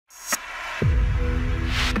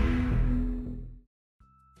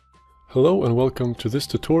Hello and welcome to this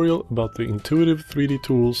tutorial about the intuitive 3D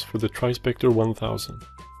tools for the TriSpector1000.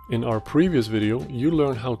 In our previous video, you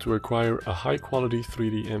learned how to acquire a high-quality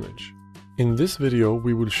 3D image. In this video,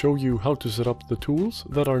 we will show you how to set up the tools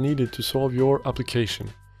that are needed to solve your application,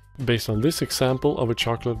 based on this example of a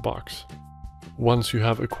chocolate box. Once you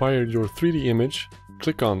have acquired your 3D image,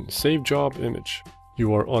 click on Save Job Image.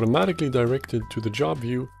 You are automatically directed to the job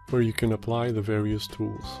view where you can apply the various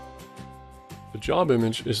tools. The job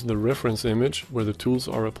image is the reference image where the tools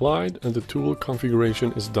are applied and the tool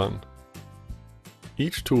configuration is done.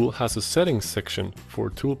 Each tool has a settings section for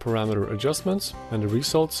tool parameter adjustments and a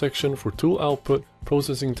results section for tool output,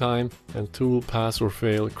 processing time, and tool pass or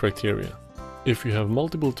fail criteria. If you have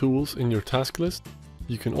multiple tools in your task list,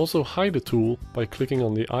 you can also hide a tool by clicking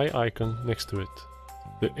on the eye icon next to it.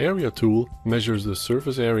 The area tool measures the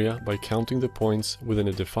surface area by counting the points within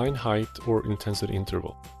a defined height or intensity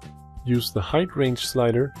interval. Use the height range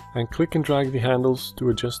slider and click and drag the handles to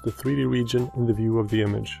adjust the 3D region in the view of the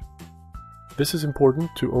image. This is important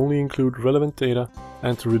to only include relevant data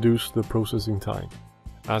and to reduce the processing time.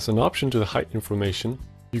 As an option to the height information,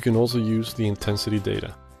 you can also use the intensity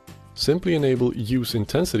data. Simply enable Use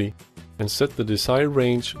Intensity and set the desired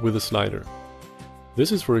range with a slider.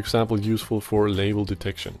 This is, for example, useful for label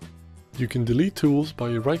detection. You can delete tools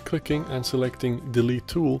by right-clicking and selecting Delete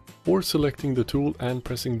Tool, or selecting the tool and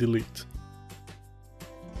pressing Delete.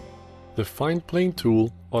 The Find Plane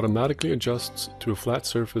tool automatically adjusts to a flat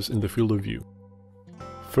surface in the field of view.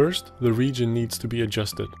 First, the region needs to be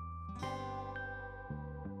adjusted.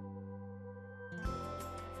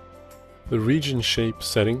 The Region Shape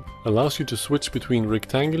setting allows you to switch between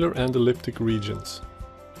rectangular and elliptic regions.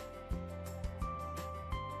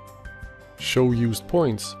 Show Used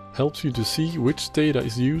Points helps you to see which data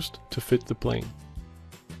is used to fit the plane.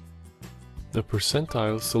 The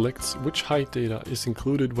percentile selects which height data is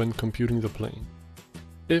included when computing the plane.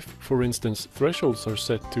 If, for instance, thresholds are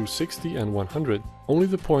set to 60 and 100, only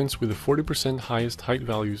the points with the 40% highest height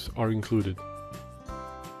values are included.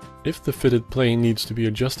 If the fitted plane needs to be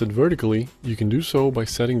adjusted vertically, you can do so by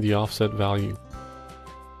setting the offset value.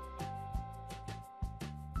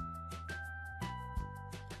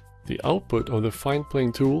 The output of the Find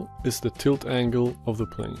Plane tool is the tilt angle of the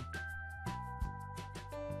plane.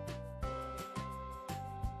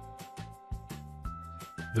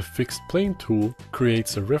 The Fixed Plane tool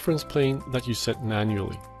creates a reference plane that you set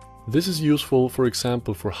manually. This is useful, for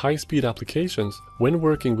example, for high-speed applications when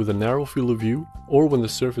working with a narrow field of view or when the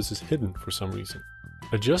surface is hidden for some reason.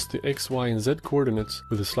 Adjust the X, Y, and Z coordinates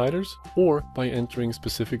with the sliders or by entering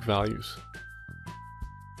specific values.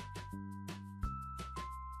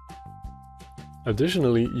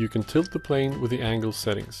 Additionally, you can tilt the plane with the angle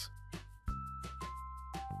settings.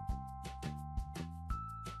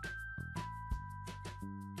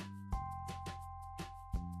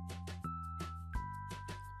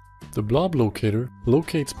 The blob locator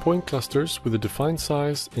locates point clusters with a defined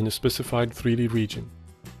size in a specified 3D region.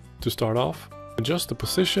 To start off, adjust the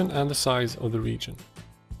position and the size of the region.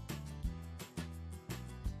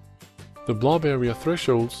 The blob area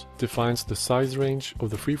thresholds defines the size range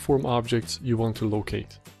of the freeform objects you want to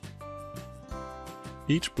locate.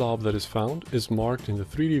 Each blob that is found is marked in the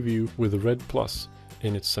 3D view with a red plus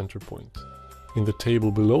in its center point. In the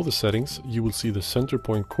table below the settings, you will see the center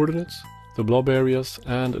point coordinates, the blob areas,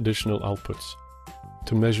 and additional outputs.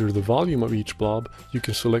 To measure the volume of each blob, you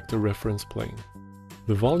can select a reference plane.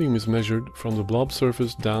 The volume is measured from the blob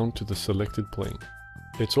surface down to the selected plane.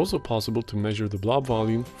 It's also possible to measure the blob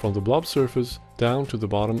volume from the blob surface down to the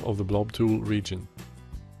bottom of the blob tool region.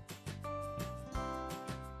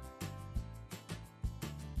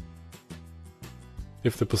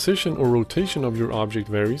 If the position or rotation of your object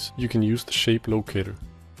varies, you can use the Shape Locator.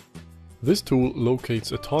 This tool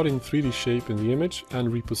locates a taught-in 3D shape in the image and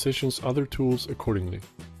repositions other tools accordingly.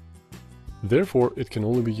 Therefore, it can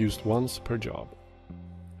only be used once per job.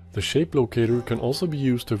 The Shape Locator can also be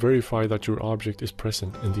used to verify that your object is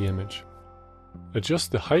present in the image.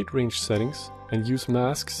 Adjust the height range settings and use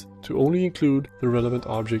masks to only include the relevant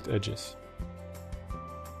object edges.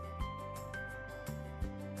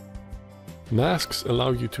 Masks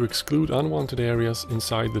allow you to exclude unwanted areas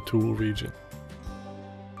inside the tool region.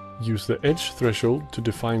 Use the edge threshold to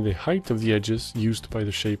define the height of the edges used by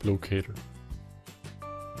the Shape Locator.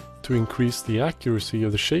 To increase the accuracy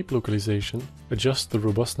of the shape localization, adjust the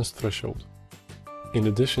robustness threshold. In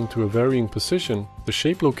addition to a varying position, the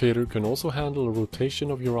Shape Locator can also handle a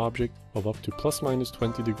rotation of your object of up to ±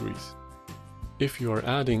 20 degrees. If you are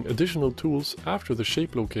adding additional tools after the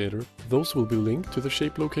Shape Locator, those will be linked to the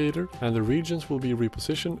Shape Locator and the regions will be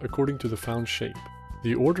repositioned according to the found shape.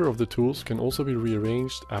 The order of the tools can also be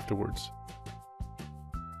rearranged afterwards.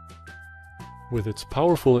 With its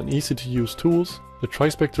powerful and easy to use tools, the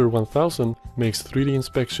TriSpector1000 makes 3D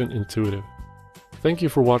inspection intuitive. Thank you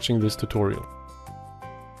for watching this tutorial.